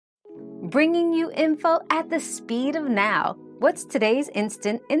bringing you info at the speed of now. What's today's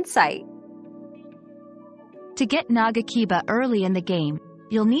instant insight? To get Nagakiba early in the game,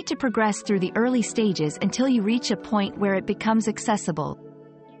 you'll need to progress through the early stages until you reach a point where it becomes accessible.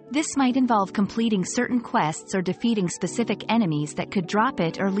 This might involve completing certain quests or defeating specific enemies that could drop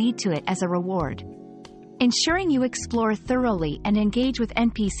it or lead to it as a reward. Ensuring you explore thoroughly and engage with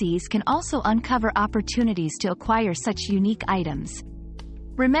NPCs can also uncover opportunities to acquire such unique items.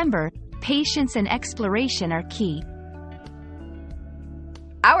 Remember, patience and exploration are key.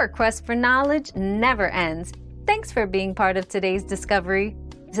 Our quest for knowledge never ends. Thanks for being part of today's discovery.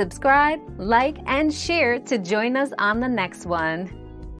 Subscribe, like, and share to join us on the next one.